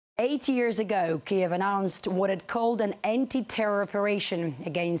8 years ago, Kiev announced what it called an anti-terror operation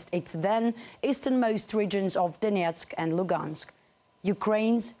against its then easternmost regions of Donetsk and Lugansk,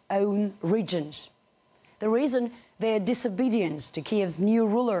 Ukraine's own regions. The reason? Their disobedience to Kiev's new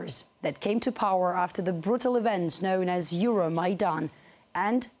rulers that came to power after the brutal events known as Euromaidan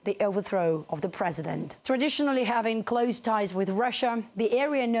and the overthrow of the president. Traditionally having close ties with Russia, the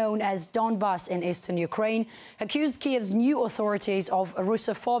area known as Donbass in eastern Ukraine accused Kiev's new authorities of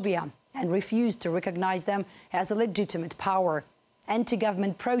Russophobia and refused to recognize them as a legitimate power.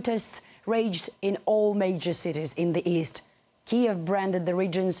 Anti-government protests raged in all major cities in the east. Kiev branded the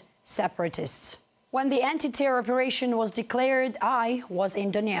regions separatists. When the anti-terror operation was declared, I was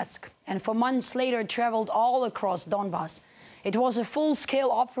in Donetsk and for months later traveled all across Donbass. It was a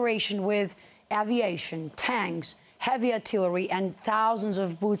full-scale operation with aviation, tanks, heavy artillery and thousands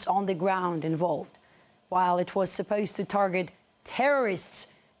of boots on the ground involved. While it was supposed to target terrorists,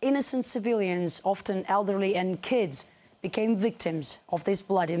 innocent civilians, often elderly and kids, became victims of this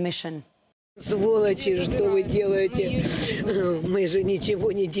bloody mission. Сволочи, что вы делаете? Мы же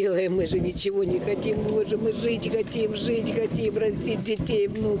ничего не делаем, мы же ничего не хотим. Боже, мы жить хотим, растить детей,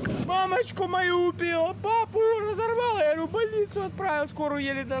 внуков. Мамочку мою убила, папу разорвала, я в больницу отправил, скорую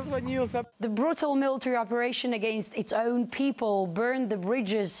еле дозвонился. The brutal military operation against its own people burned the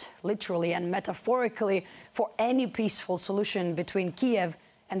bridges, literally and metaphorically, for any peaceful solution between Kiev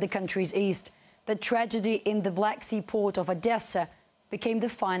and the country's east. The tragedy in the Black Sea port of Odessa became the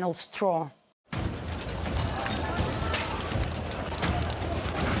final straw.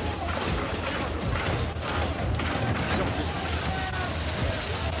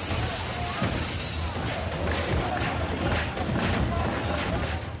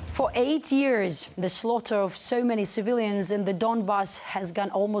 For 8 years, the slaughter of so many civilians in the Donbass has gone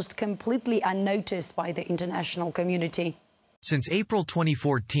almost completely unnoticed by the international community. Since April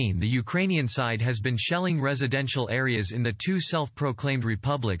 2014, the Ukrainian side has been shelling residential areas in the two self-proclaimed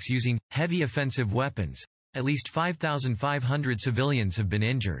republics using heavy offensive weapons. At least 5,500 civilians have been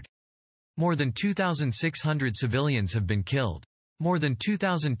injured. More than 2,600 civilians have been killed. More than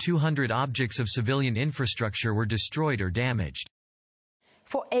 2,200 objects of civilian infrastructure were destroyed or damaged.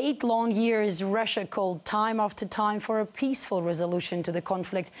 For 8 long years, Russia called time after time for a peaceful resolution to the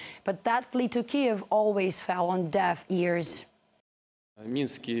conflict, but that plea to Kiev always fell on deaf ears.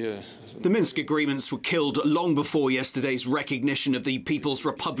 The Minsk agreements were killed long before yesterday's recognition of the People's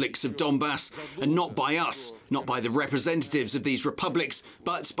Republics of Donbass, and not by us, not by the representatives of these republics,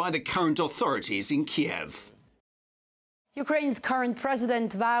 but by the current authorities in Kiev. Ukraine's current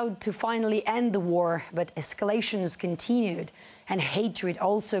president vowed to finally end the war, but escalations continued and hatred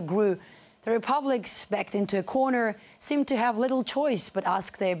also grew. The republics, backed into a corner, seemed to have little choice but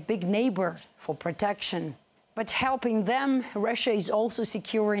ask their big neighbor for protection. But helping them, Russia is also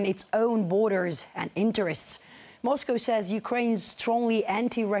securing its own borders and interests. Moscow says Ukraine's strongly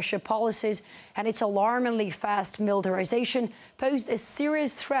anti-Russia policies and its alarmingly fast militarization posed a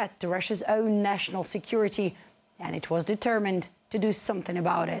serious threat to Russia's own national security, and it was determined to do something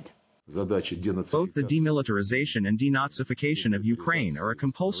about it. Both the demilitarization and denazification of Ukraine are a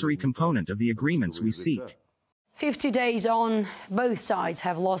compulsory component of the agreements we seek. 50 days on, both sides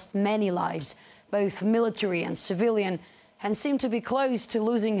have lost many lives, both military and civilian, and seem to be close to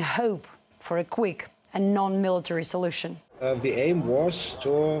losing hope for a quick and non-military solution. The aim was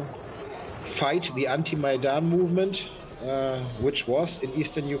to fight the anti-Maidan movement, which was in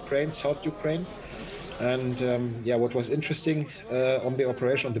eastern Ukraine, South Ukraine. And what was interesting on the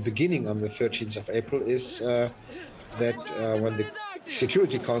operation, on the beginning, on the 13th of April, is that when the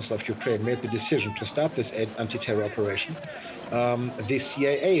Security Council of Ukraine made the decision to start this anti-terror operation, the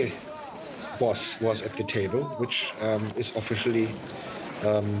CIA was at the table, which is officially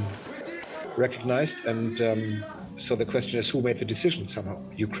recognized. And so the question is, who made the decision somehow,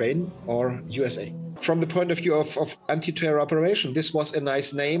 Ukraine or USA? From the point of view of anti-terror operation, this was a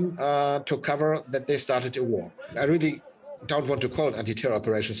nice name to cover that they started a war. I really don't want to call it anti-terror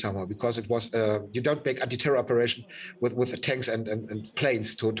operation somehow, because it was you don't make anti-terror operation with tanks and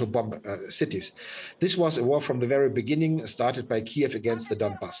planes to bomb cities. This was a war from the very beginning, started by Kiev against the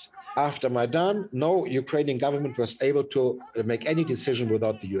Donbass. After Maidan, no Ukrainian government was able to make any decision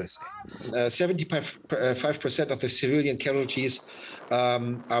without the USA. 75% of the civilian casualties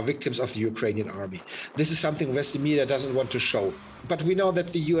are victims of the Ukrainian army. This is something Western media doesn't want to show. But we know that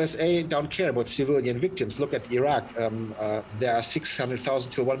the USA don't care about civilian victims. Look at Iraq. There are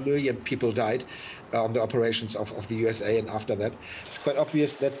 600,000 to 1 million people died on the operations of the USA, and after that, it's quite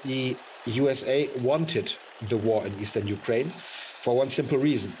obvious that the USA wanted the war in eastern Ukraine. for one simple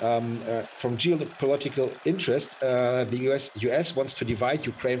reason. From geopolitical interest, the US wants to divide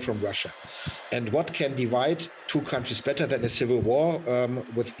Ukraine from Russia. And what can divide two countries better than a civil war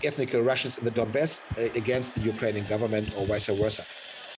with ethnic Russians in the Donbass against the Ukrainian government or vice versa?